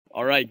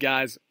All right,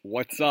 guys,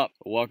 what's up?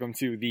 Welcome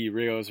to the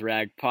Riggo's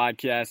Rag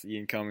podcast.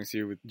 Ian Cummings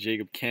here with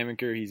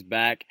Camenker. He's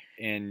back,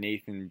 and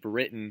Nathan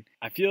Britton.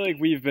 I feel like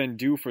we've been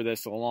due for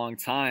this a long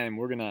time.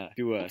 We're going to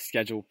do a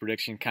schedule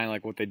prediction, kind of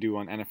like what they do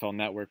on NFL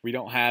Network. We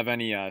don't have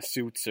any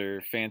suits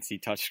or fancy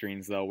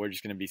touchscreens, though. We're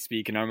just going to be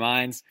speaking our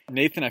minds.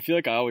 Nathan, I feel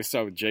like I always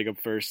start with Jacob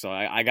first, so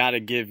I got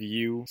to give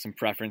you some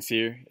preference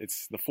here.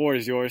 The floor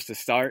is yours to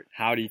start.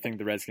 How do you think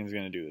the Redskins are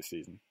going to do this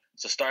season?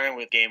 So starting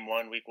with game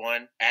one, week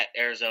one, at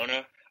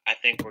Arizona, I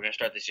think we're going to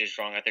start this year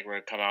strong. I think we're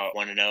going to come out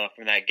 1-0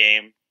 from that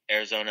game.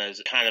 Arizona is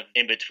kind of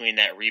in between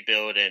that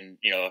rebuild and,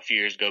 a few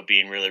years ago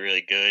being really,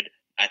 really good.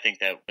 I think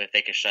that if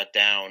they can shut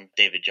down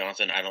David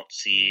Johnson, I don't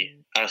see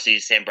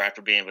Sam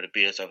Bradford being able to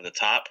beat us over the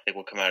top. I think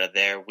we'll come out of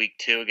there. Week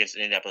two against the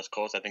Indianapolis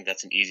Colts, I think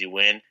that's an easy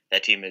win.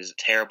 That team is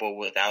terrible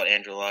without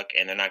Andrew Luck,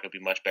 and they're not going to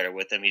be much better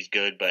with him. He's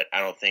good, but I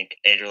don't think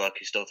Andrew Luck,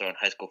 who's still throwing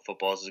high school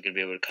footballs, is going to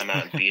be able to come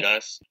out and beat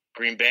us.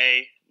 Green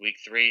Bay, week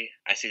three,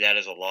 I see that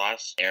as a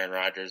loss. Aaron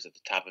Rodgers at the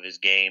top of his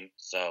game,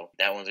 so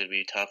that one's going to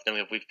be tough. Then we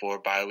have week four,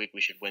 bye week.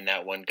 We should win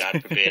that one.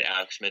 God forbid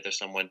Alex Smith or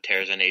someone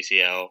tears an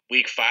ACL.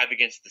 Week five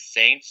against the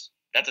Saints,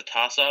 that's a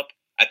toss-up.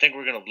 I think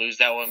we're going to lose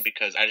that one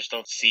because I just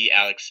don't see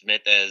Alex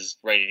Smith as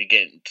ready to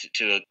get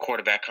to a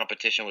quarterback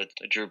competition with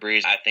Drew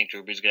Brees. I think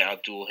Drew Brees is going to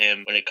outduel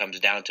him when it comes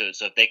down to it.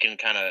 So if they can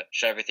kind of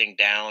shut everything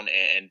down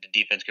and the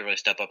defense can really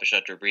step up and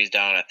shut Drew Brees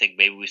down, I think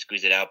maybe we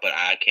squeeze it out, but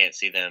I can't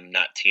see them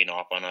not teeing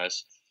off on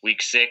us.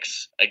 Week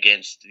six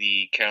against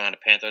the Carolina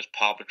Panthers,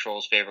 Paw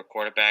Patrol's favorite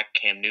quarterback,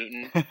 Cam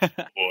Newton.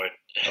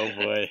 Oh,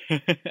 boy.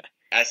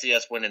 I see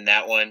us winning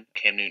that one.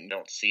 Cam Newton,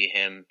 don't see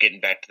him getting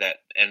back to that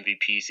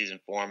MVP season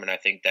form, and I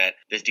think that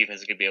this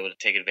defense is going to be able to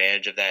take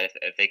advantage of that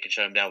if they can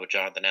shut him down with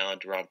Jonathan Allen,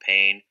 Deron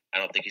Payne. I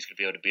don't think he's going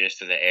to be able to beat us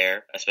through the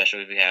air,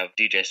 especially if we have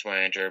DJ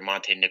Swearinger,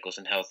 Monte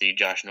Nicholson healthy.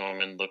 Josh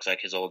Norman looks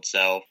like his old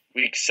self.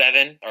 Week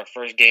seven, our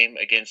first game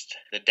against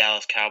the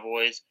Dallas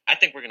Cowboys. I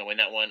think we're going to win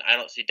that one. I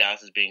don't see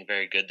Dallas as being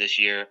very good this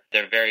year.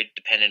 They're very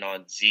dependent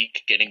on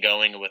Zeke getting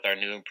going with our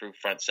new improved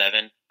front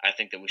seven. I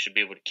think that we should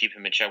be able to keep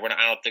him in check.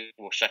 I don't think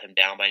we'll shut him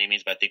down by any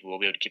means, but I think we'll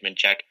be able to keep him in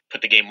check,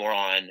 put the game more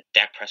on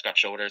Dak Prescott's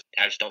shoulders.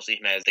 I just don't see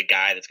him as the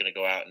guy that's going to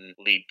go out and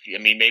lead. I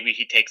mean, maybe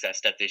he takes that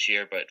step this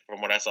year, but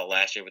from what I saw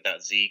last year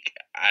without Zeke,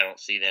 I don't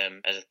see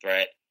them as a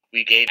threat.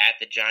 Week 8 at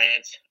the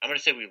Giants. I'm going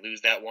to say we lose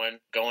that one.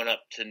 Going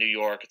up to New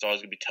York, it's always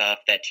going to be tough.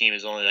 That team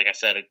is only, like I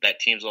said, that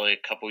team's only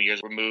a couple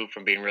years removed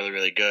from being really,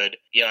 really good.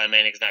 Eli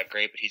Manning's not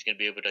great, but he's going to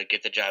be able to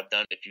get the job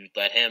done if you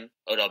let him.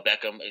 Odell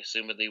Beckham,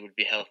 assumedly, would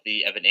be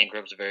healthy. Evan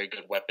Ingram's a very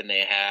good weapon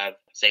they have.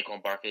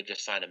 Saquon Barkley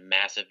just signed a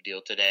massive deal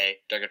today.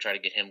 They're going to try to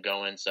get him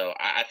going. So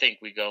I think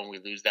we go and we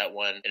lose that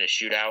one in a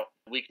shootout.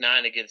 Week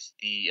 9 against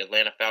the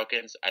Atlanta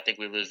Falcons, I think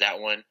we lose that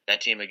one.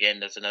 That team, again,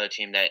 that's another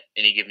team that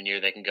any given year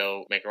they can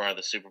go make a run of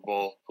the Super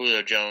Bowl.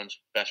 Julio Jones,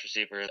 best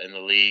receiver in the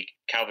league.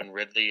 Calvin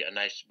Ridley, a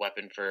nice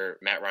weapon for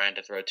Matt Ryan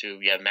to throw to.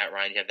 You have Matt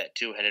Ryan, you have that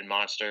two-headed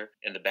monster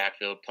in the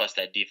backfield, plus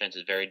that defense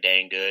is very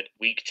dang good.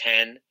 Week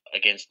 10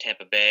 against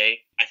Tampa Bay,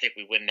 I think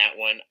we win that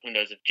one. Who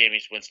knows if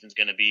Jameis Winston's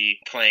going to be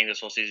playing this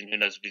whole season? Who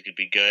knows if he's going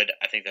to be good?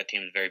 I think that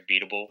team is very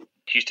beatable.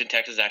 Houston,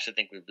 Texas, I actually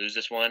think we lose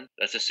this one.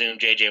 Let's assume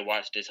J.J.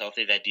 Watt stays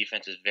healthy. That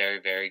defense is very,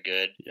 very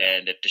good. Yeah.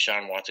 And if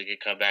Deshaun Watson can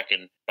come back,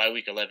 and by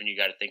week 11, you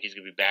got to think he's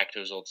going to be back to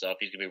his old self.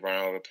 He's going to be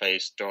running over the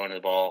place, throwing the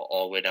ball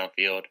all the way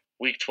downfield.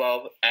 Week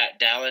 12 at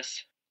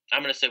Dallas,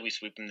 I'm going to say we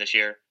sweep them this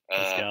year.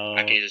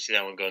 I can just see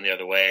that one going the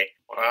other way.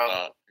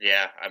 Wow.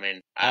 Yeah, I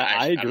mean,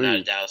 I agree. I'm not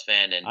a Dallas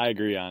fan. And I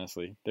agree,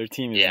 honestly. Their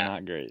team is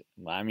not great.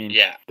 I mean,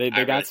 they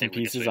really got some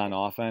pieces on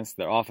offense.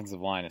 Their offensive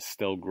line is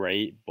still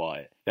great,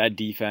 but that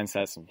defense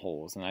has some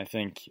holes. And I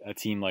think a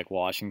team like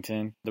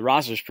Washington, the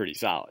roster's pretty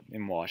solid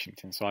in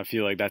Washington. So I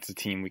feel like that's a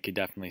team we could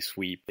definitely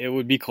sweep. It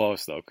would be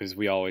close, though, because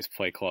we always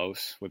play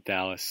close with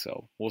Dallas.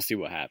 So we'll see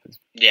what happens.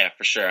 Yeah,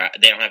 for sure.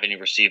 They don't have any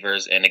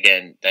receivers. And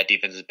again, that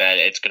defense is bad.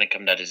 It's going to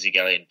come down to Zeke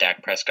Elliott and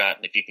Dak Prescott.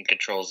 And if you can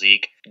control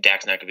Zeke,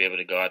 Dak's not going to be able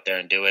to go out there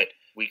and do it.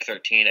 Week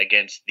 13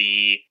 against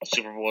the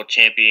Super Bowl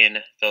champion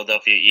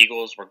Philadelphia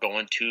Eagles. We're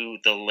going to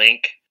the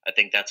Link. I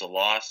think that's a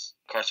loss.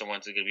 Carson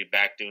Wentz is going to be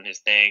back doing his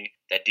thing.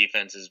 That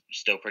defense is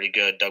still pretty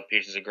good. Doug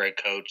Peterson's a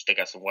great coach. They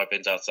got some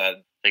weapons outside.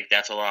 I think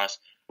that's a loss.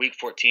 Week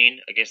 14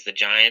 against the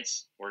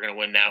Giants. We're going to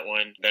win that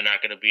one. They're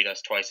not going to beat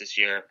us twice this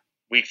year.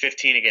 Week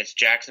 15 against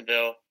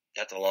Jacksonville.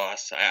 That's a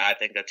loss. I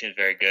think that team's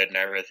very good, and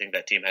I really think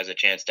that team has a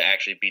chance to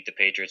actually beat the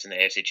Patriots in the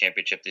AFC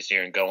Championship this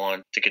year and go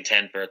on to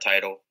contend for a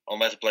title.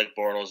 Unless Blake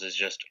Bortles is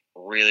just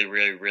really,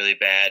 really, really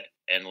bad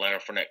and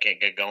Leonard Fournette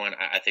can't get going,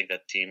 I think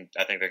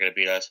they're going to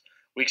beat us.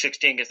 Week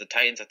 16 against the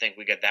Titans, I think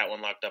we get that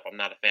one locked up. I'm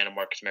not a fan of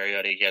Marcus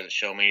Mariota. He hasn't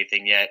shown me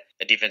anything yet.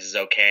 The defense is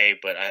okay,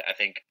 but I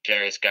think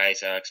Darius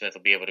Geis, Alex Smith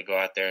will be able to go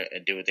out there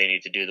and do what they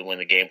need to do to win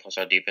the game. Plus,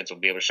 our defense will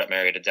be able to shut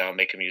Mariota down,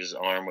 make him use his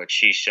arm, which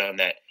he's shown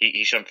that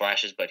he's shown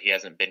flashes, but he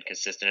hasn't been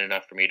consistent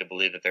enough for me to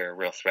believe that they're a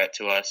real threat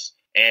to us.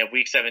 And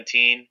week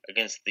 17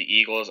 against the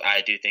Eagles,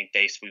 I do think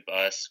they sweep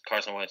us.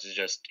 Carson Wentz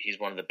is he's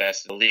one of the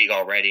best in the league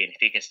already, and if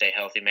he can stay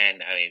healthy,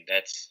 man, I mean,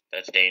 that's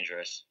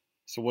dangerous.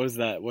 So what is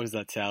that? What does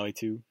that tally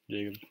to,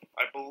 Jacob?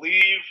 I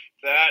believe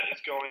that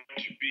is going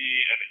to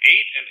be an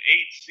 8-8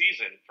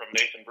 season from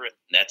Nathan Britton.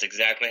 That's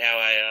exactly how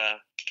I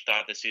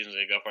thought this season was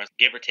going to go for us.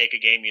 Give or take a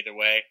game either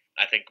way,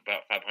 I think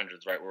about 500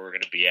 is right where we're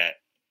going to be at.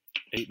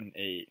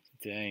 8-8.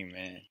 Dang,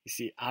 man. You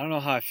see, I don't know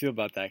how I feel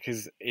about that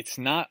because it's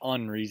not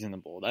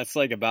unreasonable. That's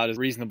like about as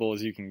reasonable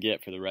as you can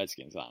get for the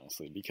Redskins,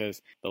 honestly,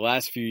 because the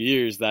last few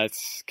years,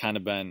 that's kind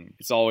of been,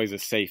 it's always a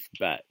safe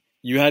bet.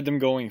 You had them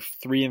going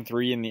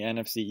 3-3 in the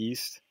NFC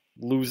East,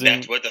 losing.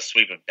 That's with the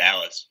sweep of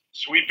Dallas.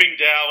 Sweeping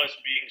Dallas,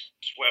 being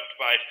swept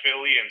by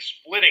Philly, and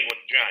splitting with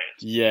the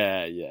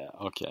Giants.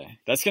 Yeah, okay.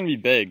 That's going to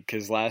be big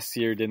because last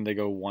year, didn't they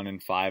go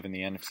 1-5 in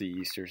the NFC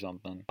East or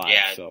something?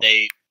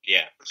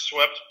 Yeah.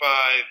 Swept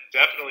by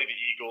definitely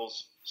the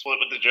Eagles, split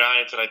with the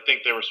Giants, and I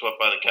think they were swept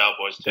by the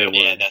Cowboys too.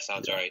 Yeah, that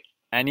sounds right.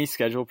 Any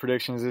schedule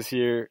predictions this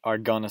year are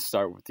going to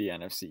start with the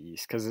NFC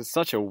East because it's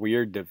such a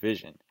weird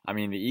division. I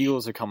mean, the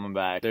Eagles are coming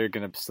back. They're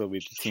going to still be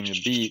the team to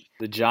beat.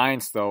 The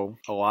Giants, though,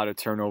 a lot of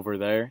turnover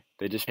there.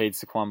 They just paid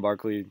Saquon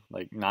Barkley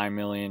like $9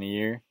 million a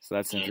year, so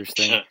that's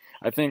interesting.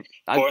 I think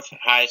fourth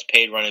highest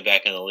paid running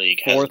back in the league.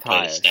 Fourth hasn't played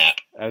highest a snap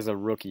as a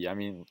rookie. I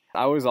mean,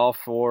 I was all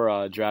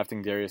for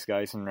drafting Darius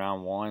Geis in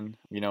round 1,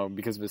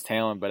 because of his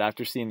talent. But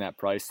after seeing that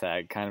price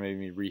tag, kind of made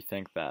me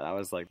rethink that. I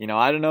was like,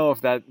 I don't know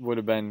if that would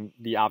have been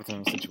the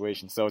optimum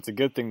situation. So it's a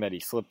good thing that he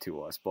slipped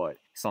to us, but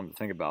something to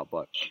think about.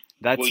 But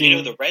that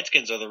team, the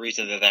Redskins are the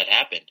reason that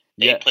happened.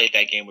 They played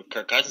that game with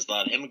Kirk Cousins,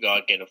 allowed him to go out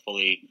and get a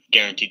fully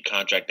guaranteed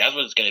contract. That's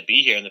what it's going to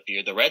be here in the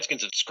future. The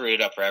Redskins have screwed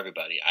it up for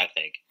everybody, I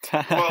think.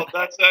 Well,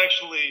 that's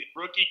actually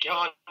rookie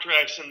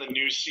contracts in the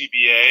new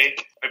CBA,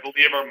 I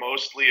believe, are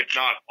mostly, if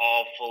not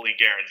all, fully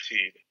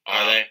guaranteed.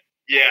 Are they?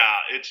 Yeah,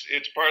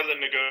 it's part of the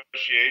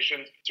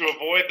negotiations. To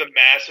avoid the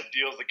massive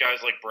deals that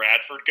guys like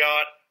Bradford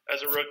got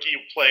as a rookie,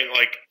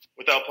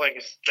 without playing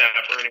a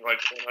snap, earning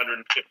like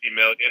 $150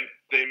 million,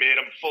 they made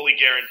them fully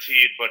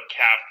guaranteed, but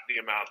capped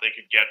the amount they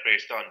could get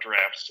based on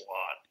draft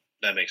slot.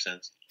 That makes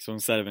sense. So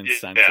instead of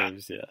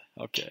incentives,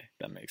 okay,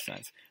 that makes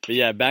sense. But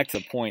yeah, back to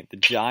the point, the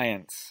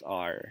Giants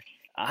are,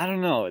 I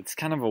don't know, it's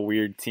kind of a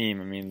weird team.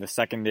 I mean, the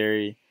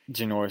secondary,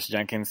 Janoris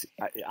Jenkins,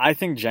 I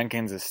think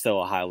Jenkins is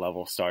still a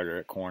high-level starter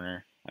at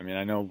corner. I mean,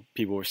 I know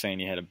people were saying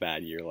he had a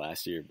bad year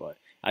last year, but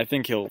I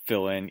think he'll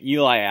fill in.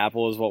 Eli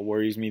Apple is what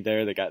worries me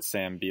there. They got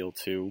Sam Beal,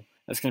 too.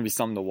 That's going to be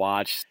something to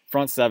watch.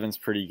 Front seven's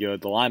pretty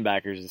good. The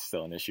linebackers is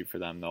still an issue for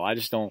them, though. I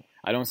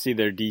don't see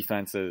their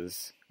defense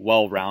as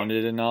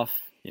well-rounded enough.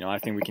 I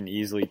think we can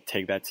easily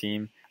take that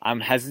team. I'm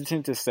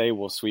hesitant to say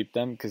we'll sweep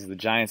them because the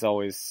Giants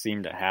always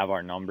seem to have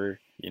our number,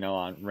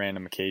 on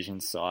random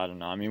occasions. So I don't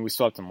know. I mean, we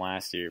swept them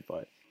last year,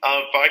 but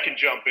if I can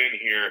jump in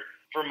here,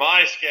 for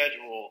my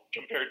schedule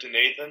compared to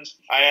Nathan's,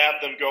 I have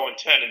them going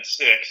 10-6.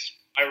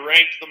 I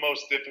ranked the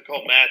most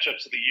difficult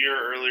matchups of the year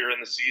earlier in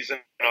the season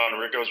on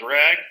Riggo's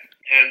Rag.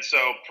 And so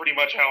pretty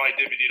much how I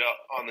divvied up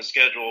on the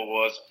schedule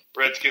was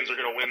Redskins are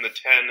going to win the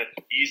 10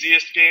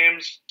 easiest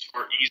games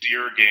or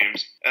easier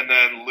games and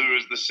then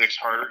lose the 6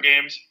 harder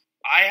games.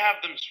 I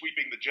have them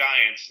sweeping the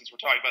Giants, since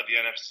we're talking about the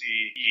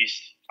NFC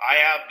East. I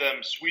have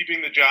them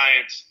sweeping the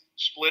Giants,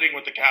 splitting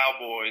with the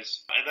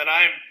Cowboys, and then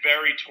I'm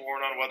very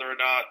torn on whether or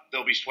not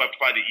they'll be swept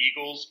by the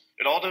Eagles.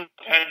 It all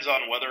depends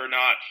on whether or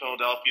not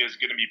Philadelphia is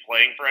going to be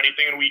playing for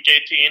anything in Week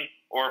 18,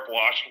 or if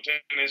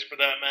Washington is, for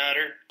that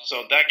matter.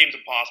 So that game's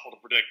impossible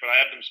to predict, but I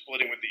have them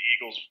splitting with the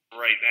Eagles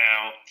right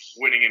now,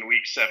 winning in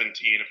Week 17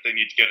 if they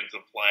need to get into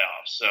the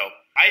playoffs. So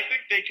I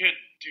think they could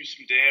do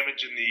some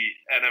damage in the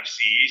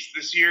NFC East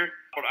this year,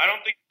 but I don't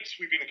think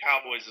sweeping the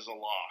Cowboys is a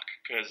lock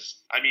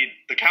because,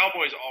 the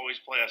Cowboys always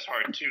play us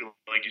hard too,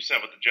 like you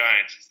said with the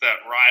Giants. It's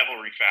that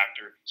rivalry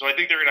factor. So I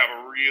think they're going to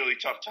have a really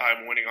tough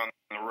time winning on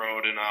the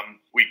road in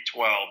Week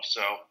 12.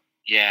 So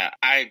yeah,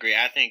 I agree.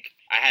 I think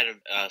I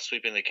had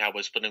sweeping the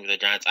Cowboys, splitting with the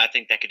Giants. I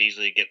think that could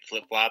easily get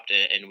flip-flopped,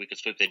 and we could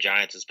sweep the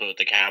Giants and split with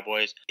the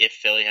Cowboys. If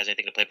Philly has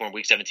anything to play for in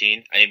Week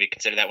 17, I didn't even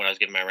consider that when I was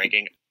giving my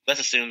ranking. Let's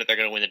assume that they're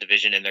going to win the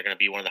division and they're going to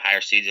be one of the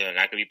higher seeds and they're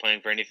not going to be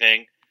playing for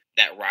anything.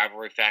 That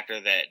rivalry factor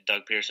that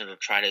Doug Peterson will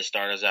try to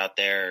start us out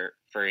there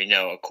for,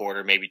 a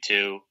quarter, maybe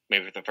 2,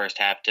 maybe for the first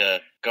half to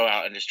go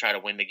out and just try to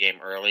win the game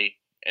early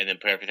and then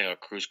put everything on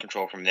cruise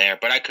control from there.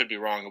 But I could be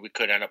wrong, and we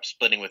could end up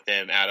splitting with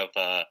them out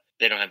of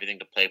they don't have anything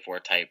to play for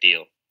type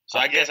deal. So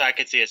I guess I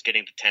could see us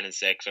getting to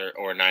 10-6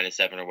 or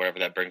 9-7 or whatever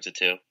that brings it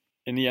to.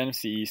 In the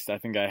NFC East, I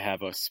think I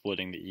have us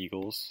splitting the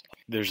Eagles.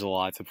 There's a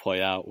lot to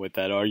play out with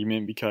that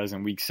argument because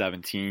in Week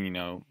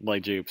 17,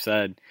 like Jacob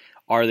said,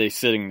 are they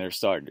sitting their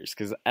starters?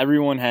 Because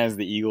everyone has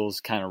the Eagles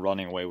kind of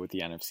running away with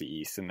the NFC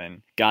East, and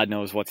then God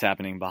knows what's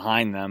happening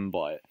behind them.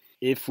 But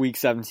if Week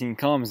 17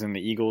 comes and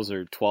the Eagles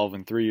are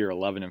 12-3 or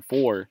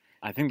 11-4,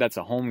 I think that's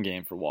a home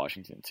game for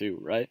Washington too,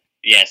 right?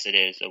 Yes, it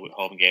is a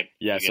home game.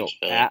 Yeah, so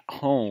at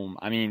home,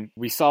 I mean,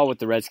 we saw what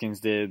the Redskins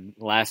did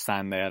last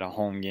time they had a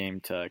home game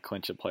to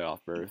clinch a playoff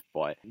berth,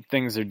 but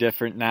things are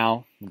different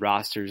now. The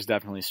roster is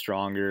definitely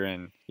stronger,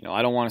 and,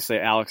 I don't want to say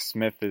Alex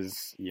Smith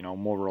is,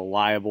 more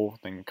reliable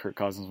than Kirk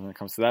Cousins when it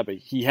comes to that, but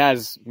he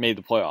has made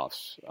the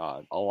playoffs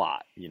a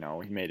lot. He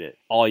made it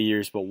all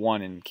years but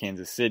one in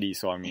Kansas City,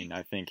 so, I mean,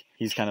 I think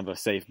he's kind of a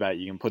safe bet.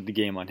 You can put the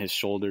game on his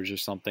shoulders or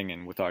something,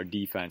 and with our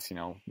defense,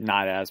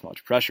 not as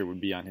much pressure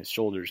would be on his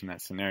shoulders in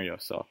that scenario,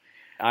 so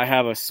I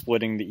have us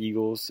splitting the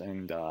Eagles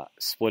and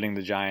splitting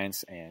the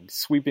Giants and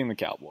sweeping the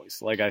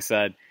Cowboys. Like I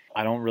said,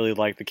 I don't really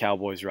like the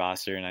Cowboys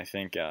roster, and I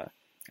think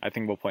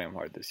we'll play them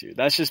hard this year.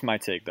 That's just my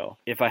take, though.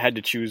 If I had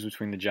to choose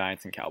between the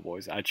Giants and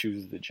Cowboys, I'd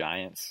choose the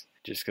Giants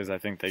just because I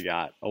think they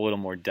got a little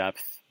more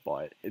depth.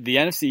 But the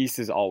NFC East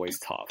is always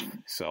tough,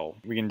 so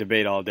we can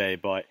debate all day,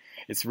 but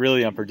it's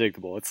really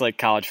unpredictable. It's like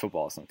college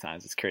football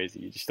sometimes. It's crazy.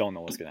 You just don't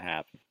know what's going to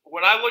happen.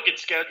 When I look at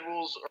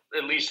schedules, or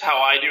at least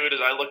how I do it, is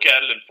I look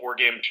at it in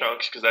 4-game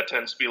chunks because that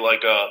tends to be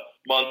like a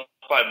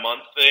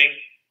month-by-month thing.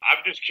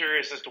 I'm just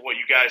curious as to what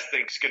you guys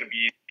think is going to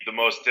be the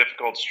most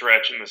difficult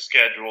stretch in the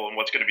schedule and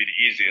what's going to be the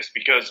easiest.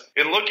 Because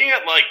in looking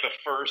at like the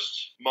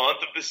first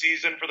month of the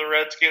season for the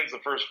Redskins,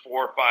 the first 4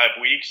 or 5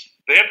 weeks,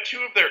 they have 2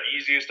 of their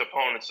easiest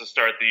opponents to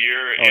start the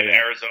year in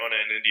Arizona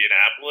and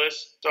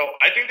Indianapolis. So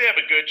I think they have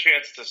a good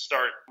chance to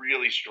start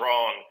really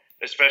strong,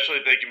 especially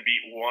if they can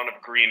beat one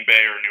of Green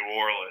Bay or New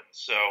Orleans.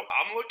 So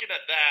I'm looking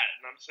at that,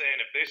 and I'm saying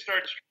if they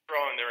start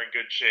strong, they're in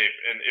good shape.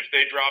 And if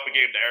they drop a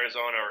game to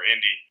Arizona or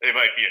Indy, they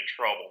might be in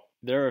trouble.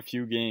 There are a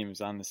few games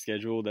on the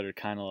schedule that are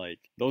kind of like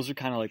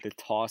the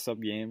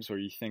toss-up games where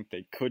you think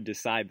they could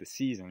decide the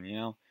season,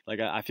 Like,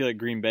 I feel like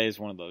Green Bay is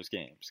one of those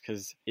games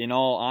because, in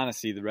all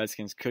honesty, the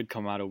Redskins could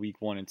come out of week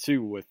 1 and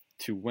 2 with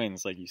 2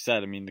 wins, like you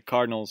said. I mean, the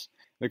Cardinals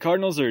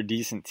are a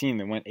decent team.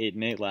 They went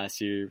 8-8 last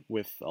year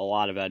with a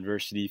lot of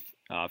adversity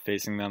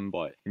facing them,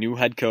 but new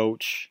head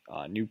coach,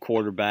 new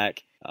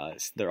quarterback.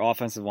 Their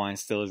offensive line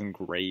still isn't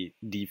great.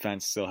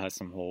 Defense still has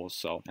some holes,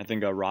 so I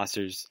think our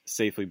roster's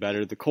safely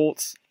better. The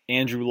Colts,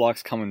 Andrew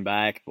Luck's coming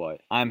back,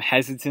 but I'm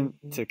hesitant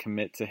to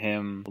commit to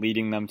him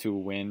leading them to a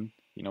win,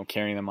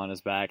 carrying them on his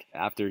back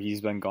after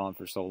he's been gone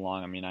for so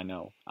long. I mean, I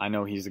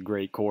know he's a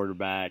great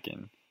quarterback,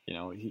 and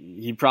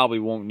he probably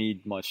won't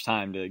need much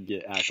time to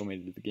get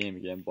acclimated to the game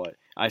again, but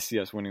I see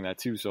us winning that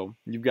too. So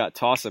you've got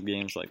toss-up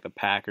games like the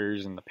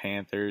Packers and the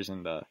Panthers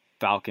and the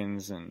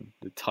Falcons and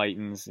the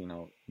Titans.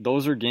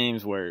 Those are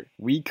games where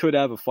we could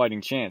have a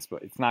fighting chance,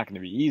 but it's not going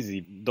to be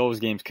easy. Those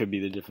games could be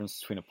the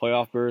difference between a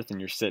playoff berth and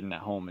you're sitting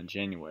at home in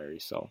January.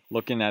 So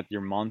looking at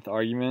your month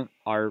argument,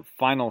 our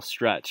final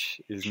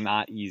stretch is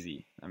not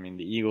easy. I mean,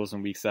 the Eagles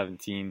in week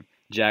 17,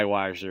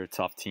 Jaguars are a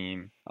tough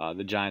team.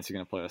 The Giants are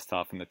going to play us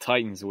tough. And the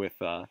Titans with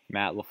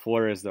Matt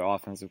LaFleur as their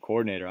offensive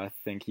coordinator, I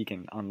think he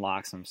can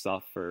unlock some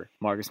stuff for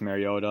Marcus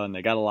Mariota. And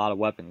they got a lot of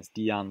weapons.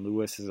 Dion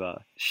Lewis is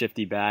a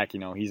shifty back.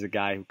 He's a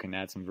guy who can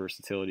add some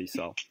versatility.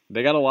 So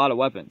they got a lot of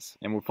weapons.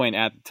 And we're playing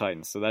at the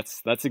Titans. So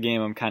that's a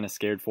game I'm kind of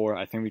scared for.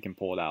 I think we can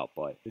pull it out.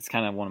 But it's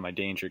kind of one of my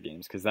danger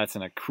games because that's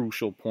in a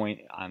crucial point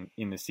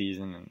in the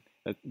season.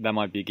 And that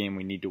might be a game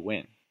we need to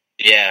win.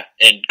 Yeah,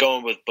 and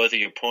going with both of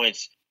your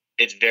points,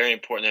 it's very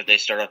important that they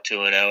start off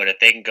 2-0, and if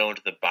they can go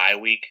into the bye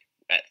week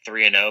at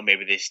 3-0,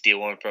 maybe they steal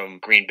one from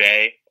Green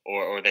Bay,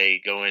 or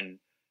they go in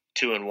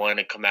 2-1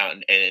 and come out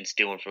and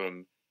steal one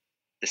from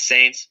the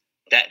Saints.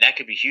 That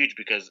could be huge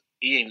because,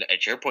 Ian,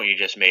 at your point you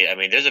just made, I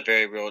mean, there's a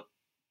very real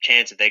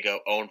chance that they go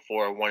 0-4,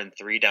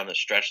 1-3 down the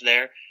stretch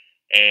there,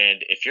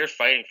 and if you're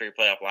fighting for your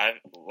playoff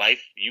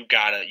life, you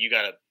gotta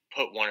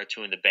put 1 or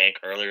 2 in the bank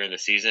earlier in the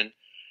season.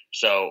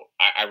 So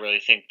I really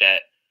think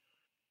that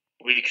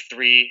week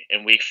 3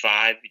 and week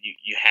 5,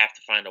 you have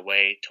to find a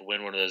way to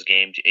win one of those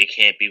games. It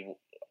can't be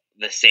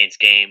the Saints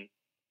game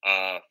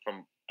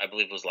from, I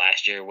believe it was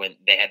last year when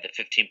they had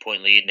the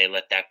 15-point lead and they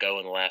let that go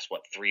in the last,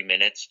 3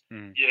 minutes?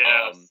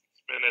 Yeah,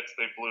 minutes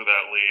they blew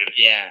that lead.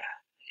 Yeah.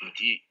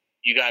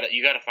 You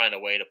gotta find a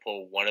way to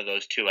pull one of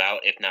those 2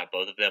 out, if not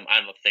both of them.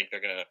 I don't think they're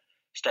going to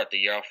start the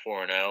year off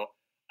 4-0.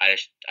 I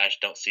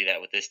just don't see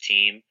that with this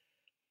team.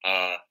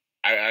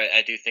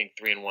 I do think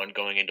 3-1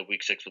 going into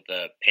week 6 with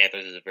the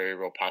Panthers is a very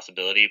real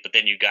possibility. But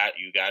then you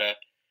gotta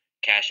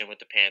cash in with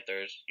the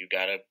Panthers. You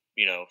gotta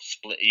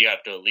split. You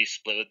have to at least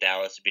split with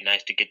Dallas. It'd be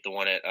nice to get the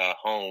one at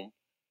home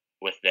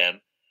with them.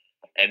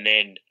 And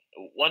then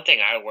one thing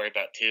I worry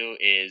about too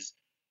is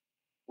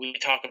we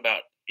talk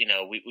about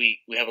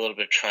we have a little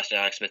bit of trust in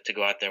Alex Smith to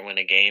go out there and win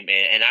a game.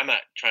 And I'm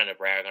not trying to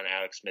brag on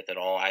Alex Smith at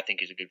all. I think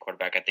he's a good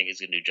quarterback. I think he's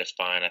gonna do just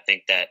fine. I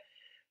think that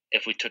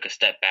if we took a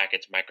step back,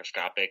 it's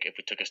microscopic. If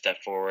we took a step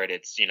forward,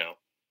 it's,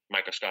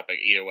 microscopic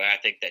either way. I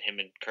think that him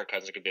and Kirk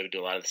Cousins are going to be able to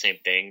do a lot of the same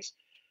things.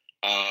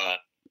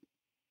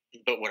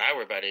 But what I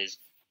worry about is,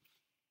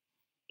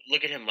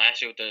 look at him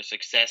last year with their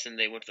success and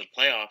they went to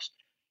the playoffs.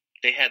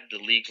 They had the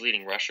league's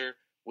leading rusher.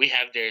 We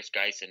have Darius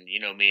Geis, and you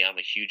know me, I'm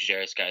a huge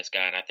Darius Geis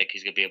guy, and I think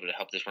he's going to be able to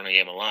help this running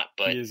game a lot.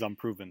 But he is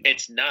unproven,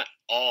 it's not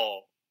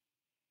all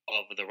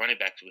of the running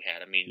backs we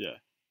had. I mean,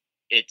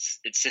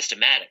 it's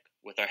systematic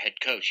with our head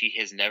coach. He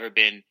has never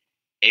been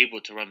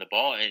able to run the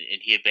ball, and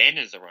he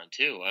abandons the run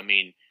too. I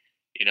mean,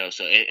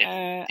 so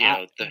I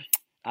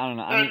don't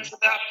know. I mean, to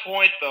that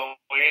point, though,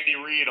 Andy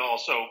Reid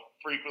also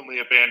frequently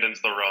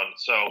abandons the run.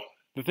 So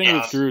the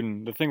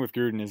thing with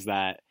Gruden is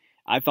that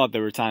I thought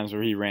there were times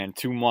where he ran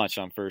too much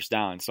on first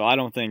down. So I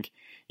don't think,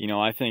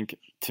 I think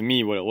to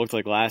me what it looked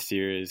like last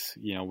year is,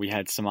 we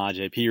had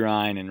Samaje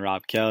Perine and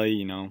Rob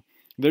Kelly,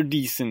 they're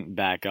decent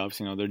backups,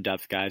 they're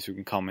depth guys who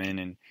can come in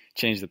and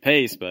change the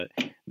pace, but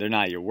they're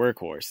not your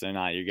workhorse. They're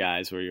not your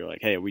guys where you're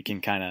like, hey, we can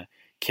kind of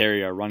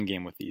carry our run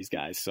game with these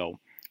guys. So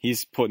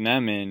he's putting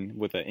them in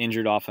with an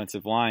injured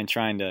offensive line,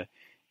 trying to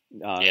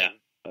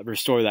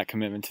restore that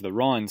commitment to the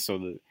run.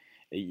 So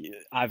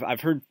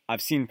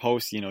I've seen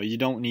posts, you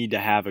don't need to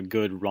have a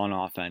good run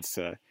offense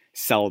to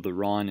sell the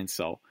run, and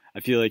so I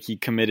feel like he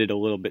committed a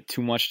little bit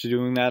too much to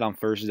doing that on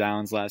first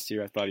downs last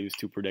year. I thought he was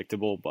too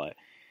predictable, but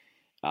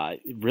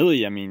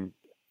really, I mean,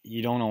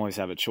 you don't always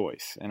have a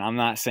choice. And I'm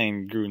not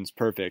saying Gruden's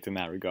perfect in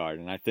that regard.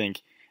 And I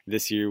think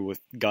this year with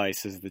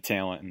Geis as the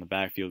talent in the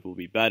backfield will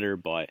be better,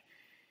 but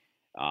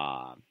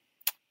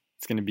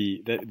it's going to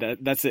be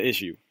that's the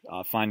issue,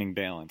 finding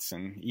balance.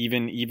 And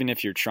even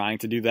if you're trying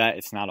to do that,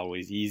 it's not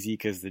always easy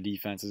because the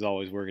defense is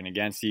always working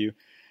against you.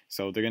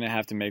 So they're going to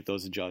have to make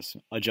those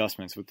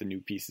adjustments with the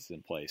new pieces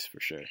in place for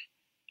sure.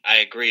 I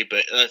agree,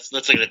 but let's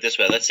look at it this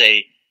way. Let's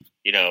say,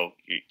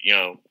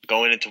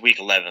 going into week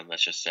 11,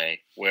 let's just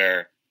say,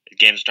 where the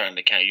game's starting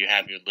to count, you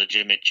have your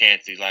legitimate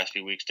chance these last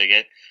few weeks to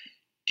get.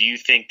 Do you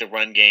think the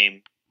run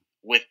game,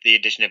 with the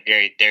addition of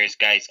Darius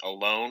Geis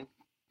alone,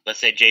 let's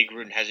say Jay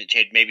Gruden hasn't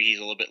changed, maybe he's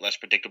a little bit less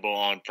predictable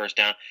on first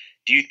down,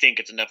 do you think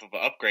it's enough of an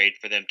upgrade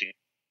for them to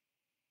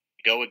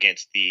go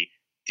against the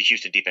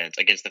Houston defense,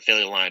 against the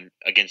Philly line,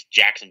 against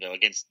Jacksonville,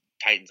 against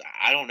Titans?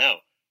 I don't know.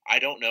 I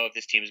don't know if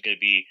this team is going to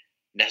be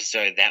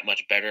necessarily that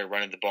much better at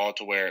running the ball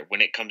to where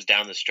when it comes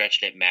down the stretch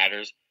and it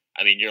matters.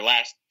 I mean, your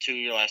last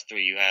three,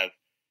 you have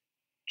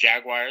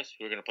Jaguars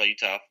who are going to play you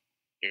tough.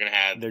 You're going to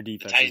have their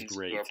defense the Titans is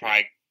great. Who are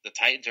probably the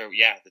Titans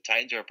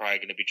are probably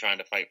going to be trying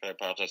to fight for their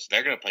playoff spots. So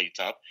they're going to play you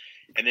tough.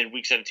 And then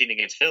week 17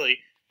 against Philly,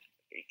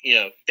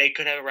 they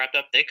could have it wrapped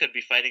up. They could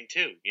be fighting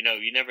too.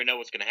 You never know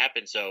what's going to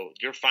happen. So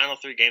your final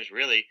three games,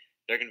 really,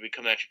 they're going to be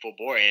coming at you full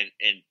bore. And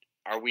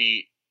are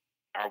we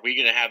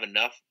going to have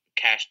enough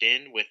cashed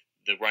in with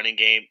the running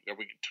game to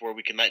where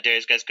we can let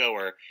Darius Geis go,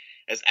 or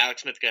is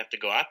Alex Smith gonna have to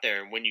go out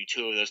there and win you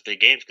two of those three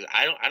games? Because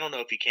I don't know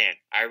if he can.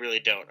 I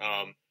really don't.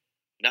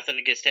 Nothing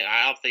against him.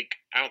 I don't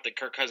think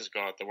Kirk Cousins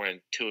go out there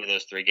winning two of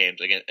those three games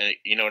again.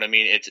 You know what I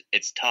mean?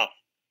 It's tough.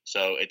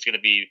 So it's gonna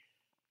be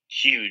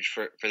huge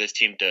for this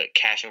team to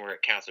cash in where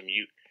it counts. I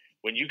mean,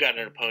 when you got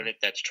an opponent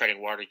that's treading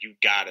water, you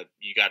gotta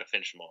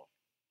finish them off.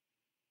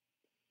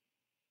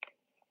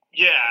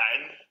 Yeah,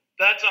 and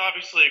that's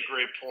obviously a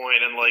great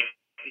point, and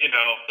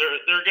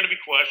there are going to be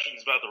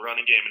questions about the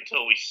running game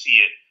until we see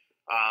it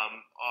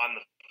on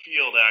the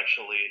field,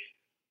 actually.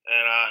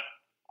 And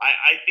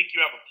I think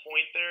you have a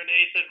point there,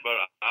 Nathan, but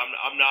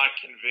I'm not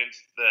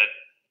convinced that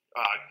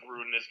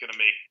Gruden is going to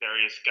make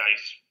Darius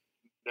Geis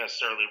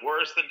necessarily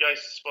worse than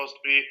Geis is supposed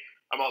to be.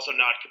 I'm also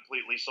not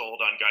completely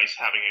sold on Geis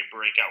having a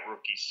breakout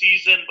rookie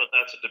season, but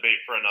that's a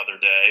debate for another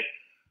day.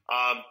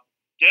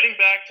 Getting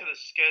back to the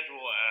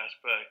schedule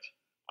aspect,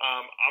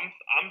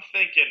 I'm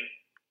thinking.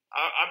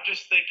 I'm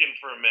just thinking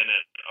for a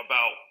minute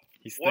about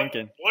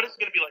what is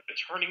going to be like the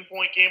turning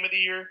point game of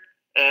the year.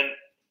 And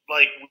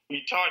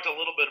we talked a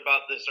little bit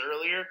about this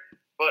earlier,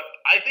 but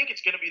I think it's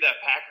going to be that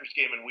Packers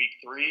game in week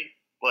 3.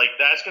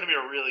 That's going to be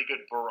a really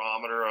good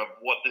barometer of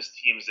what this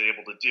team is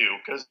able to do.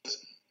 Because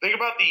think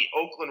about the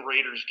Oakland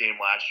Raiders game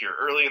last year,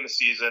 early in the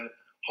season,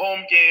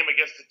 home game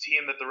against a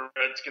team that the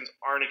Redskins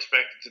aren't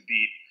expected to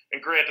beat. And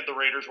granted, the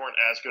Raiders weren't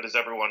as good as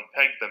everyone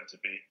pegged them to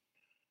be.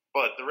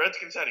 But the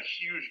Redskins had a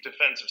huge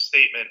defensive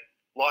statement,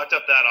 locked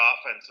up that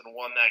offense, and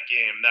won that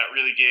game. That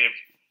really gave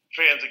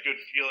fans a good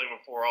feeling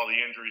before all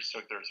the injuries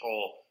took their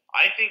toll.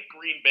 I think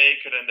Green Bay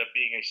could end up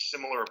being a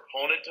similar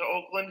opponent to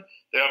Oakland.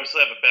 They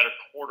obviously have a better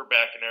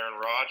quarterback in Aaron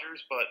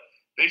Rodgers, but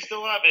they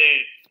still have a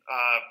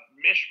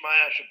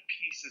mishmash of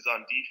pieces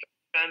on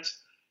defense,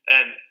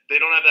 and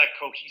they don't have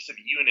that cohesive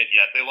unit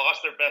yet. They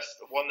lost one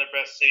of their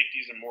best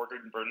safeties in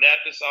Morgan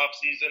Burnett this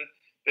offseason.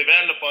 They've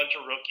added a bunch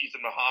of rookies in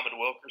Muhammad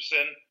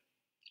Wilkerson.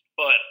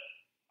 But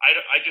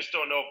I just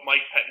don't know if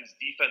Mike Pettine's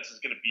defense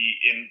is going to be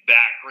in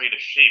that great a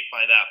shape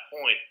by that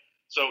point.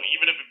 So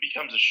even if it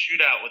becomes a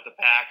shootout with the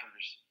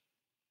Packers,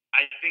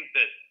 I think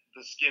that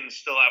the Skins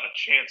still have a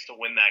chance to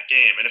win that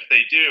game. And if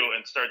they do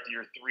and start the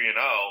year 3-0,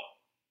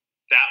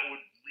 that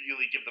would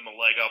really give them a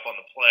leg up on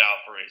the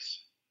playoff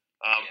race.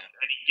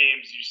 Any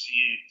games you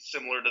see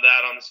similar to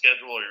that on the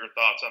schedule, or your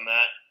thoughts on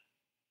that?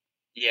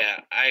 Yeah,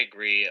 I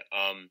agree.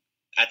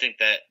 I think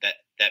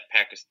that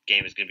Packers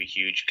game is going to be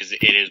huge because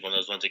it is one of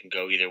those ones that can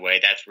go either way.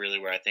 That's really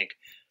where I think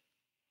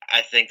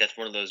that's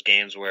one of those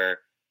games where,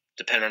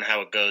 depending on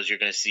how it goes, you're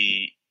going to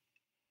see,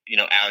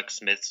 Alex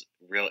Smith's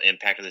real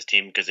impact of this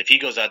team. Because if he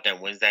goes out there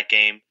and wins that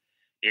game,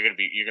 you're going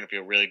to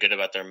feel really good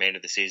about the remainder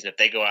of the season. If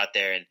they go out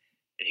there and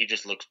he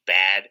just looks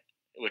bad,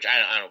 which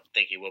I don't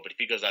think he will, but if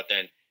he goes out there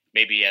and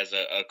maybe he has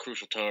a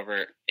crucial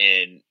turnover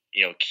in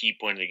key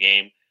point of the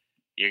game,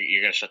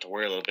 you're going to start to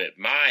worry a little bit.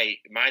 My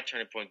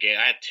turning point game,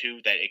 I have two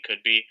that it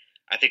could be.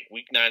 I think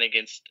Week 9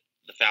 against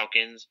the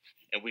Falcons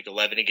and Week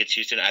 11 against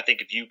Houston. I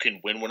think if you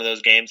can win one of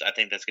those games, I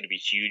think that's going to be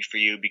huge for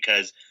you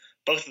because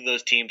both of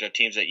those teams are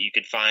teams that you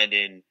could find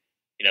in,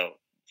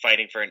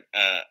 fighting for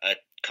a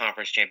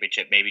conference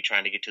championship, maybe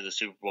trying to get to the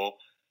Super Bowl.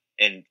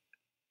 In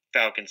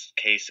Falcons'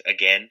 case,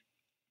 again,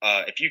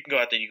 if you can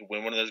go out there, you can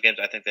win one of those games.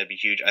 I think that'd be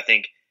huge. I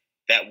think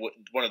that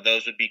one of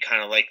those would be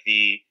kind of like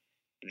the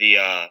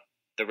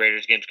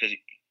Raiders games because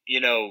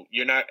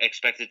you're not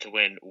expected to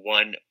win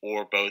one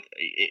or both,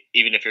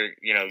 even if you're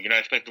not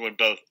expected to win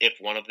both if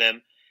one of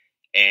them.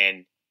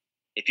 And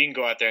if you can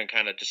go out there and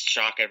kind of just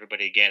shock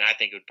everybody again, I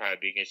think it would probably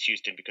be against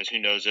Houston because who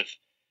knows if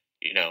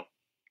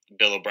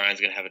Bill O'Brien's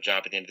going to have a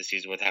job at the end of the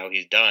season with how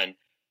he's done.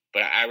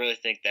 But I really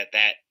think that to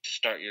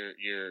start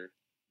your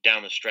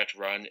down the stretch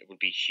run, it would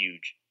be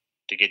huge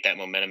to get that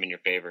momentum in your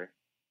favor.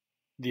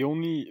 The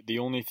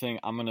only thing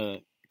I'm gonna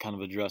kind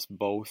of address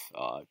both.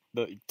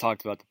 You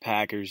talked about the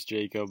Packers,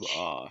 Jacob.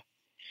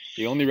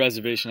 The only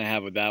reservation I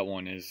have with that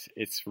one is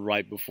it's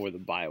right before the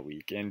bye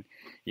week, and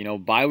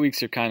bye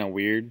weeks are kind of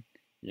weird.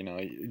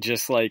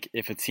 Just like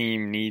if a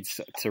team needs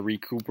to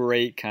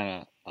recuperate,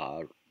 kind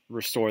of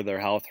restore their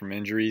health from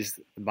injuries,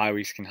 bye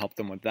weeks can help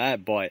them with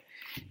that. But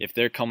if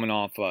they're coming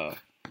off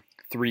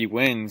 3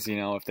 wins,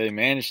 if they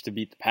manage to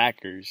beat the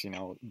Packers,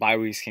 bye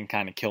weeks can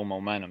kind of kill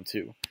momentum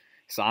too.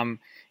 So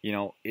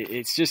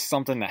it's just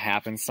something that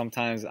happens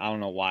sometimes. I don't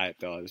know why it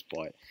does,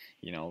 but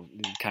you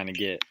kind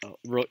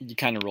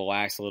of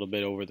relax a little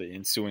bit over the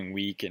ensuing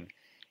week, and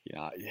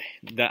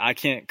that I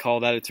can't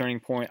call that a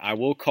turning point. I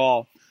will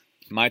call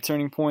my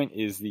turning point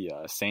is the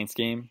Saints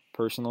game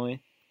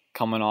personally,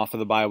 coming off of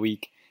the bye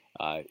week,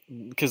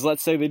 because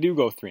let's say they do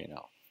go 3-0,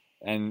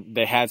 and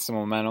they had some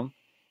momentum.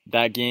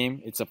 That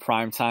game, it's a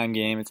primetime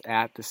game. It's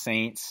at the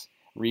Saints,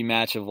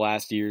 rematch of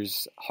last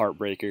year's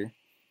heartbreaker.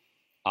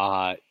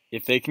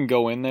 If they can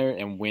go in there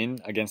and win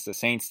against the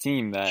Saints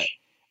team that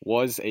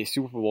was a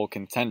Super Bowl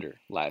contender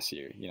last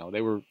year,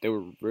 they were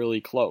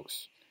really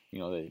close.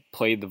 They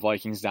played the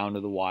Vikings down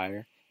to the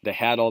wire. They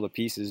had all the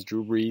pieces.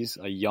 Drew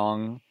Brees, a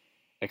young,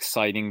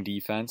 exciting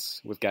defense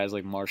with guys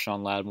like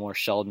Marshawn Lattimore,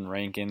 Sheldon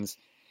Rankins.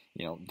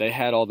 They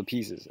had all the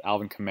pieces.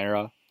 Alvin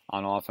Kamara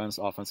on offense,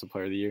 offensive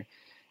player of the year,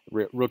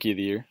 rookie of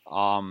the year.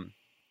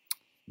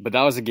 But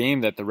that was a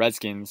game that the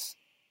Redskins,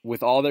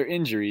 with all their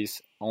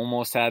injuries,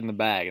 almost had in the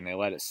bag, and they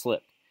let it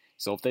slip.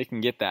 So if they can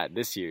get that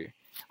this year,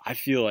 I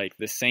feel like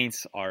the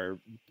Saints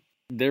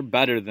they're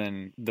better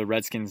than the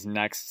Redskins'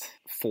 next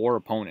 4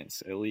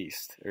 opponents, at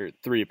least, or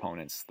 3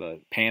 opponents.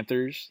 The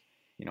Panthers,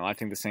 I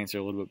think the Saints are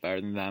a little bit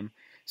better than them.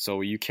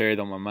 So you carry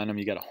the momentum.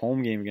 You got a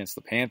home game against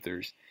the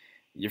Panthers.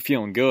 You're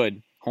feeling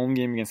good. Home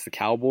game against the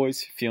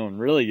Cowboys, feeling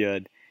really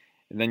good.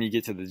 And then you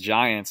get to the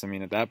Giants.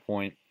 At that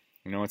point,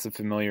 it's a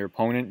familiar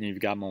opponent and you've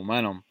got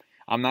momentum.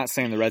 I'm not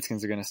saying the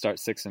Redskins are going to start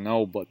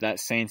 6-0, but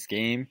that Saints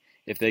game,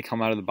 if they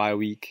come out of the bye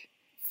week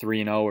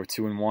 3-0 or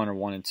 2-1 or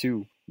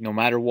 1-2, no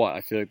matter what,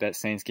 I feel like that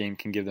Saints game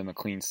can give them a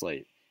clean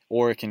slate,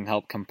 or it can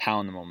help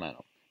compound the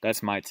momentum.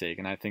 That's my take,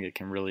 and I think it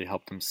can really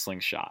help them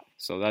slingshot.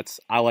 So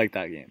I like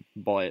that game.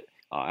 But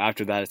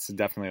after that, it's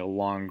definitely a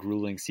long,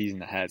 grueling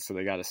season ahead, so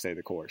they got to stay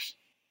the course.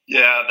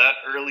 Yeah, that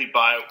early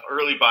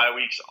bye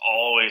weeks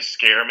always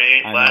scare me.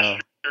 Last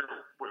year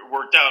it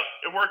worked out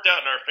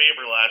in our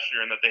favor last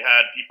year in that they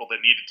had people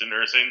that needed to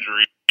nurse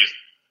injuries,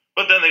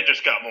 but then they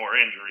just got more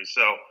injuries.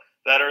 So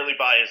that early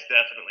bye is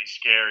definitely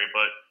scary.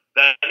 But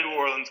that New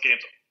Orleans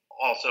game's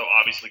also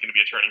obviously going to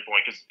be a turning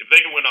point because if they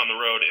can win on the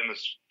road in the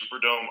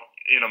Superdome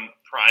in a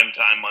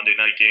primetime Monday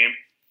night game,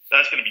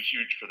 that's going to be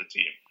huge for the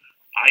team.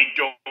 I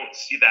don't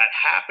see that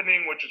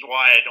happening, which is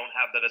why I don't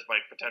have that as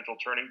my potential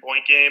turning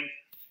point game.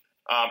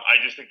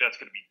 I just think that's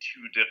going to be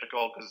too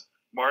difficult because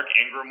Mark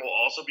Ingram will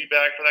also be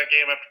back for that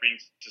game after being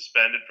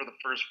suspended for the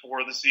first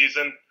 4 of the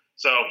season.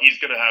 So he's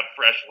going to have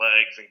fresh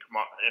legs, and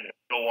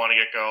he'll want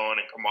to get going,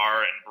 and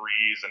Kamara and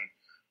Breeze and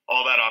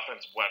all that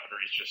offensive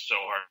weaponry is just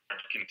so hard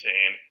to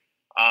contain.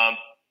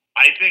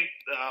 I think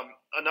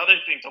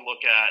another thing to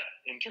look at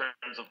in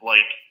terms of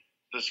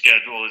the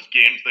schedule is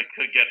games that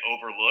could get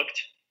overlooked.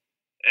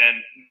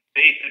 And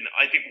Nathan,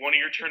 I think one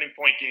of your turning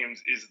point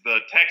games is the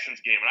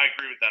Texans game, and I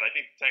agree with that. I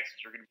think the Texans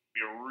are going to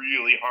be a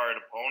really hard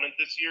opponent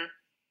this year,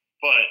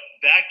 but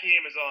that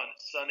game is on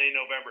Sunday,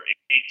 November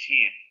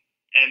 18th,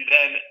 and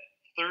then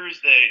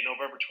Thursday,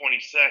 November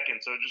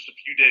 22nd, so just a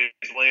few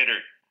days later,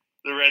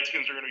 the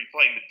Redskins are going to be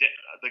playing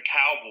the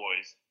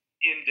Cowboys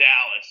in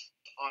Dallas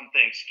on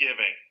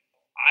Thanksgiving.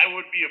 I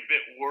would be a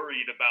bit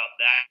worried about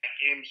that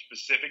game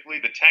specifically,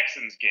 the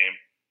Texans game,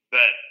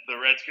 that the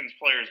Redskins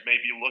players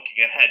may be looking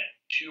ahead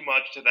too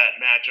much to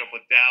that matchup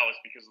with Dallas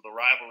because of the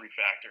rivalry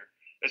factor,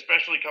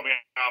 especially coming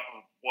off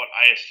of what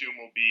I assume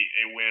will be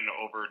a win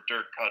over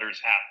Dirk Cutter's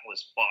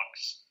hapless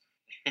Bucks.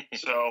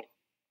 So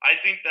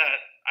I think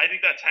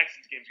that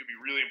Texans game is going to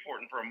be really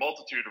important for a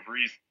multitude of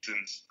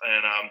reasons,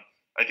 and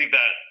I think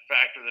that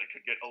factor that it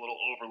could get a little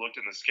overlooked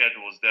in the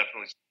schedule is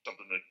definitely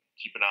something to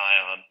keep an eye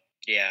on.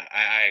 Yeah,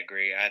 I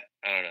agree. I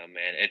don't know,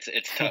 man.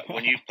 It's tough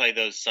when you play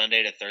those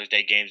Sunday to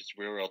Thursday games. It's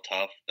real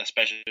tough,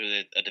 especially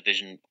with a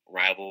division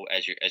rival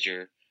as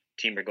your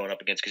team are going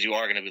up against, because you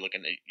are going to be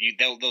looking at you.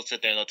 They'll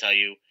sit there and they'll tell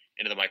you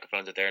into the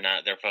microphones that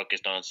they're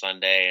focused on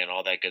Sunday and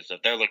all that good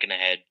stuff. They're looking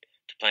ahead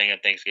to playing on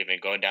Thanksgiving,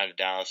 going down to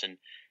Dallas, and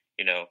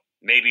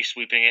maybe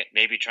sweeping it,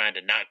 maybe trying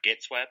to not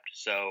get swept.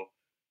 So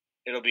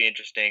it'll be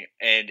interesting,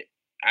 and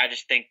I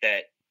just think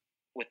that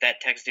with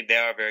that Texas team, they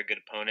are a very good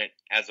opponent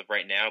as of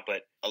right now.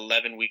 But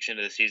 11 weeks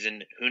into the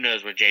season, who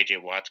knows where J.J.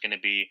 Watt's going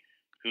to be?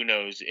 Who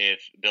knows if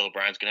Bill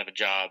O'Brien's going to have a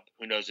job?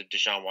 Who knows if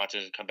Deshaun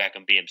Watson can come back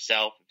and be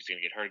himself? If he's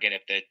going to get hurt again?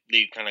 If the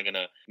league kind of going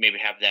to maybe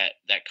have that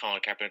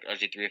Colin Kaepernick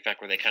RG3 effect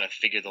where they kind of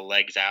figure the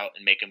legs out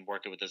and make him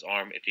work it with his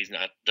arm if he's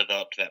not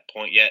developed to that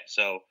point yet.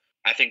 So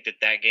I think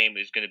that game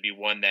is going to be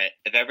one that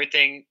if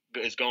everything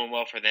is going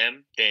well for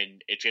them, then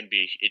it's going to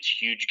be a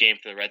huge game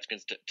for the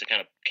Redskins to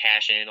kind of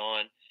cash in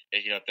on.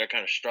 If they're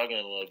kind of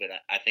struggling a little bit,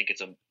 I think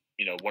it's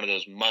one of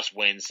those must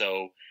wins.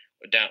 So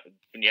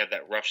when you have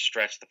that rough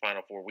stretch the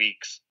final 4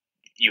 weeks,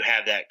 you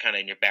have that kind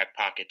of in your back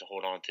pocket to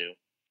hold on to.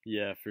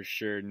 Yeah, for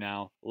sure.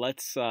 Now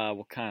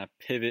we'll kind of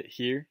pivot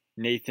here.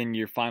 Nathan,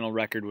 your final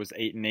record was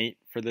 8-8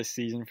 for this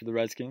season for the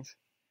Redskins.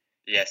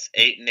 Yes,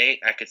 8-8.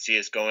 I could see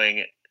us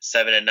going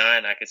 7-9.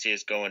 I could see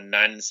us going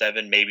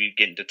 9-7, maybe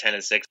getting to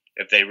 10-6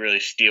 if they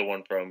really steal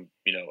one from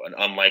an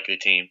unlikely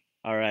team.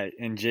 All right,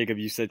 and Jacob,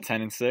 you said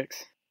 10-6.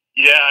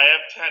 Yeah, I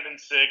have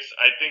 10-6.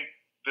 I think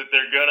that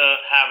they're gonna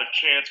have a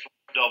chance for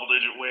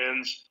double-digit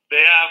wins.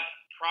 They have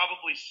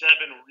probably 7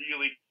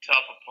 really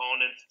tough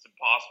opponents. It's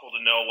impossible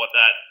to know what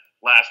that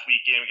last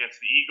week game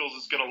against the Eagles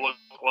is gonna look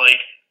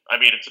like.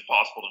 I mean, it's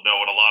impossible to know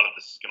what a lot of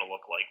this is gonna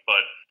look like,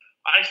 but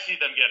I see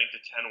them getting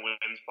to 10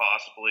 wins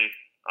possibly.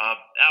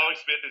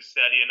 Alex Smith is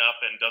steady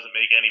enough and doesn't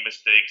make any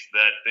mistakes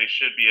that they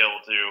should be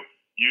able to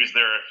use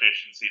their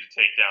efficiency to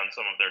take down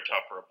some of their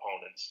tougher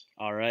opponents.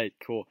 All right,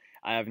 cool.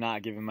 I have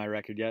not given my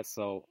record yet,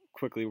 so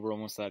quickly, we're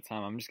almost out of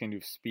time. I'm just going to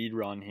do a speed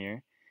run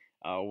here.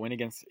 Win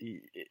against,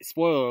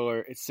 spoiler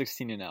alert, it's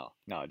 16-0.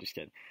 No, just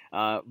kidding.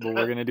 But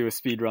we're going to do a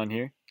speed run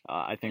here.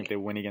 I think they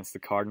win against the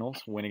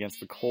Cardinals, win against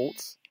the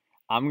Colts.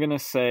 I'm going to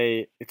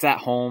say it's at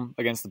home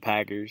against the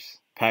Packers.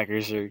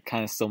 Packers are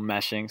kind of still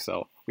meshing,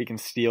 so we can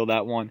steal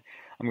that one.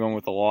 I'm going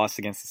with a loss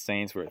against the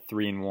Saints. We're at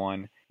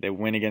 3-1. They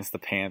win against the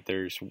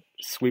Panthers,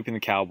 sweeping the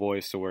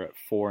Cowboys, so we're at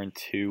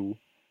 4-2.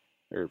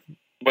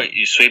 Wait,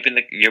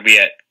 you'll be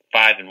at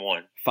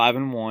 5-1.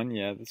 5-1,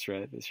 yeah, that's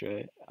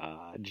right.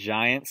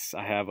 Giants,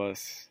 I have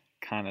us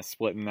kind of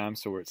splitting them,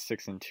 so we're at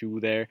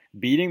 6-2 there.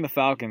 Beating the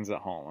Falcons at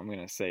home, I'm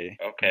gonna say.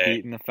 Okay.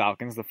 Beating the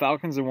Falcons. The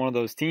Falcons are one of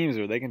those teams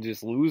where they can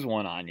just lose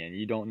one on you, and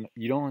you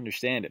don't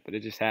understand it, but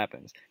it just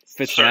happens.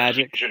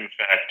 Fitzmagic.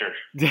 Factor.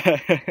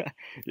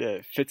 Yeah,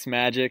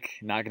 Fitzmagic,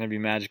 not gonna be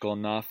magical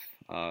enough.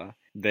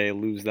 They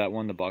lose that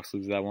one. The Bucs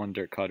lose that one.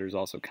 Dirk Cutter's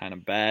also kind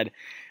of bad.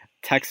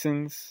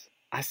 Texans,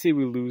 I see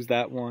we lose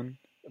that one.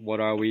 What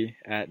are we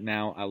at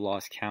now? I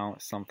lost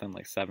count. Something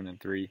like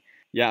 7-3.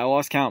 Yeah, I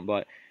lost count,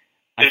 but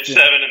it's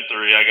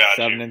 7-3. I got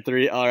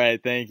 7-3. All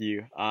right, thank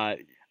you. I'm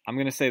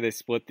gonna say they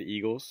split the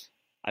Eagles.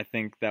 I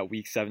think that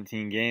Week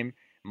 17 game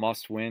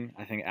must win.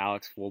 I think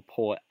Alex will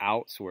pull it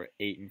out, so we're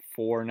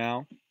 8-4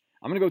 now.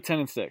 I'm gonna go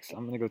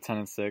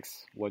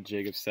 10-6. What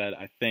Jacob said.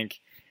 I think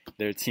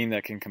they're a team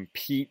that can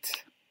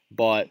compete,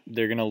 but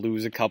they're going to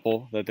lose a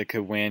couple that they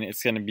could win.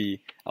 It's going to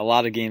be a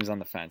lot of games on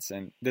the fence.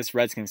 And this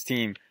Redskins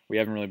team, we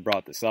haven't really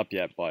brought this up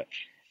yet, but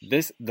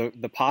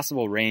the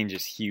possible range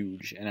is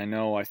huge. And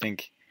I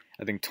think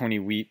Tony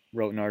Wheat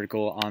wrote an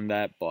article on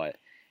that, but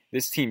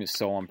this team is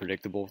so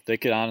unpredictable. They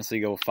could honestly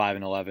go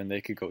 5-11.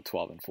 They could go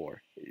 12-4.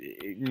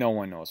 No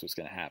one knows what's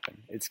going to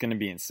happen. It's going to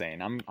be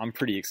insane. I'm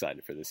pretty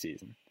excited for this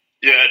season.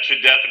 Yeah, it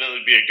should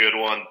definitely be a good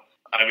one.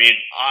 I mean,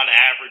 on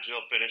average,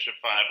 they'll finish at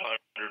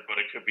 500, but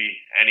it could be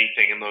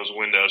anything in those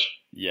windows.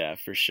 Yeah,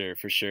 for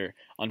sure.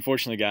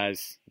 Unfortunately,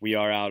 guys, we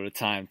are out of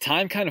time.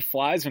 Time kind of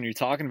flies when you're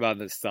talking about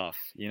this stuff.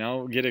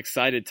 Get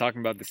excited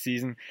talking about the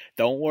season.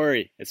 Don't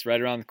worry, it's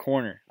right around the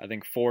corner. I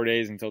think 4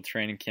 days until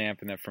training camp,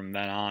 and then from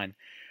then on,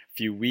 a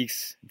few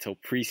weeks until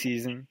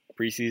preseason.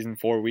 Preseason,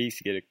 4 weeks,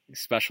 you get a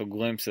special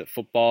glimpse at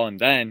football, and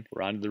then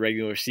we're on to the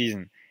regular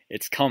season.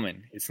 It's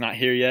coming. It's not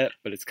here yet,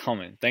 but it's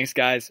coming. Thanks,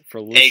 guys,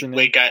 for listening. Hey,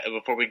 wait, guys,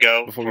 before we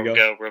go,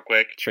 real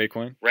quick. Trey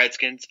Quinn.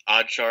 Redskins,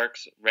 odd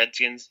sharks.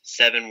 Redskins,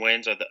 7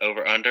 wins are the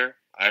over-under.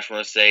 I just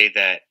want to say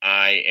that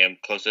I am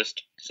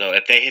closest. So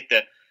if they hit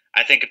the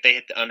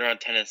under on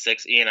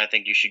 10-6, Ian, I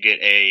think you should get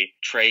a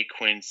Trey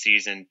Quinn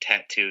season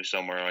tattoo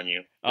somewhere on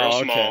you.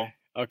 Real small.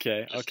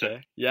 Okay.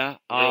 Yeah.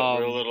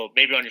 Real little,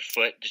 maybe on your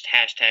foot. Just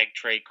hashtag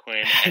Trey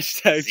Quinn.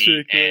 Hashtag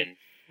Trey Quinn.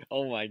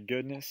 Oh my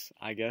goodness!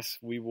 I guess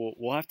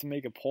we'll have to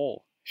make a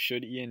poll.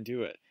 Should Ian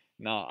do it?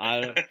 No,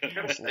 I don't.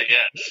 Yes.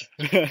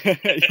 Yes.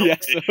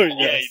 Yes.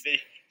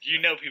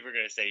 Yeah, people are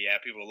gonna say yeah.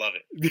 People love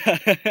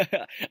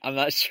it. I'm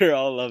not sure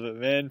I'll love it,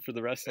 man, for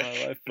the rest of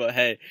my life. But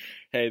hey,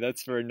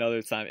 that's for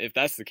another time. If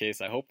that's the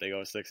case, I hope they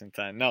go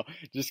 6-10. No,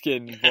 just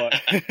kidding.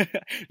 But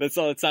that's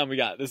all the time we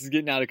got. This is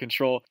getting out of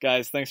control,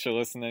 guys. Thanks for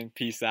listening.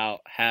 Peace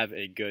out. Have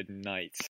a good night.